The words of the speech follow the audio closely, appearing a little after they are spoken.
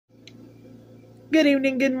Good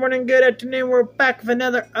evening, good morning, good afternoon. We're back with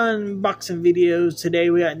another unboxing video. Today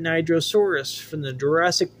we got Nigersaurus from the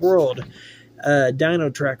Jurassic World dino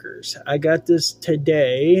trackers. I got this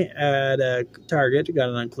today at Target. Got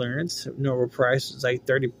it on clearance. Normal price is like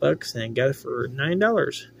 30 bucks and got it for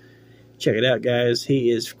 $9. Check it out, guys.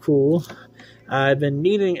 He is cool. I've been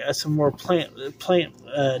needing some more plant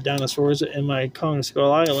dinosaurs in my Kong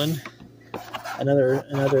Skull Island. Another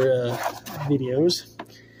videos.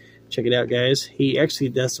 Check it out, guys. He actually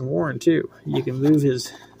does some warren too. You can move his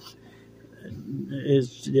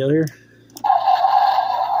deal here.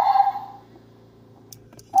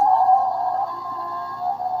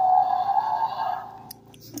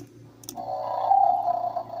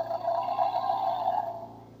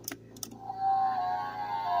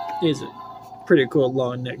 He's a pretty cool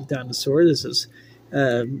long neck dinosaur. This is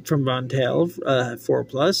from Mattel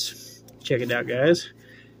 4+. Check it out, guys.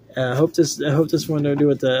 I hope this one don't do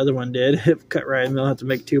what the other one did. Cut right in the middle, have to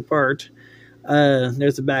make two parts.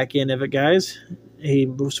 There's the back end of it, guys.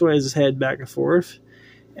 He sways his head back and forth.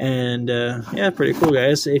 And yeah, pretty cool,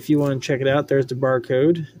 guys. If you want to check it out, there's the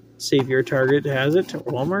barcode. See if your Target has it, or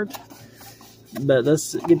Walmart. But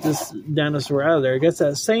let's get this dinosaur out of there. It got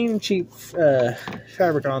that same cheap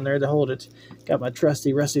fabric on there to hold it. Got my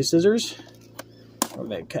trusty rusty scissors. We'll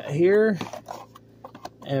make a cut here.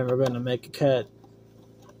 And we're going to make a cut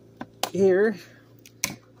here.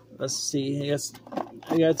 Let's see.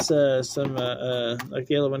 I got some like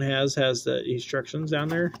the other one has the instructions down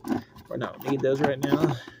there. We don't need those right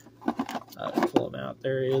now. Pull them out.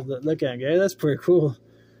 There he is. Look at him, guys. That's pretty cool.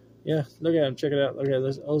 Yeah, look at him. Check it out. Okay,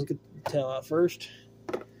 let's get the tail out first.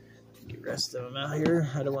 Get the rest of them out here.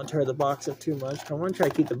 I don't want to tear the box up too much. I want to try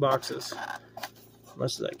to keep the boxes as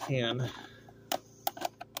much as I can.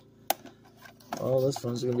 Oh, this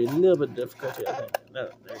one's going to be a little bit difficult, I think. No,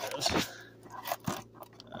 there it goes.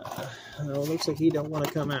 No, it looks like he don't want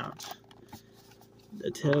to come out. The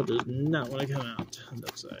tail does not want to come out, it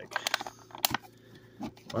looks like.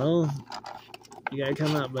 Well, you got to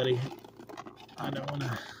come out, buddy. I don't want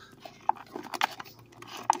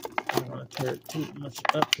to tear it too much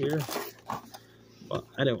up here. Well,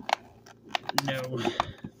 I don't know.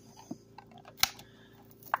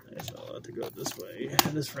 I guess I'll have to go this way,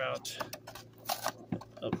 this route.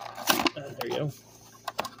 Oh, there you go.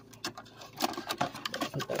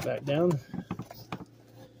 Put that back down.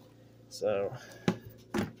 So,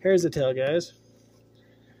 here's the tail, guys.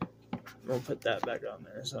 We'll put that back on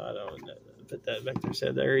there, so I don't put that back there.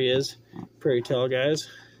 So there he is. Pretty tail, guys.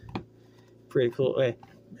 Pretty cool. Hey,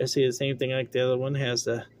 I see the same thing like the other one. Has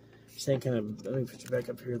the same kind of. Let me put you back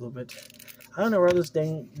up here a little bit. I don't know where this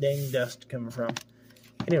dang dust coming from.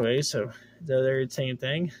 Anyway, so they're the same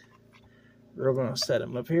thing. We're going to set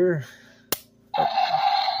him up here.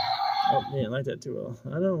 Oh, man, I like that too well. I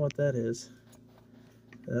don't know what that is.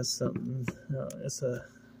 That's something. Oh, it's a.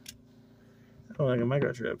 Oh, like a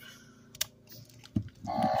microchip.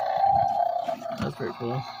 That's pretty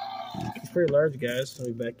cool. It's pretty large, guys. Let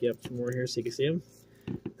me back you up some more here so you can see him.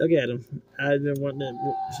 Look at him. I've been wanting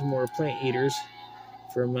some more plant eaters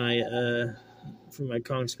for my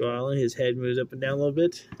Kong Skull Island. His head moves up and down a little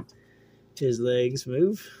bit. His legs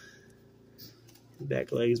move. His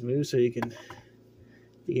back legs move, so you can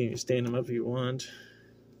stand him up if you want.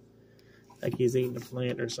 Like he's eating a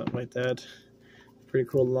plant or something like that. Pretty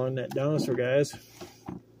cool long neck dinosaur, guys.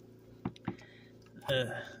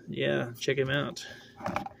 Yeah, check him out.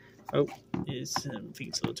 Oh, his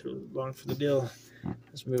feet's a little too long for the deal.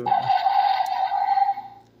 Let's move it.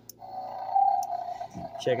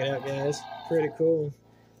 Check it out, guys. Pretty cool.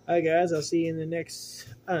 Alright, guys, I'll see you in the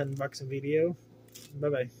next unboxing video.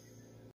 Bye-bye.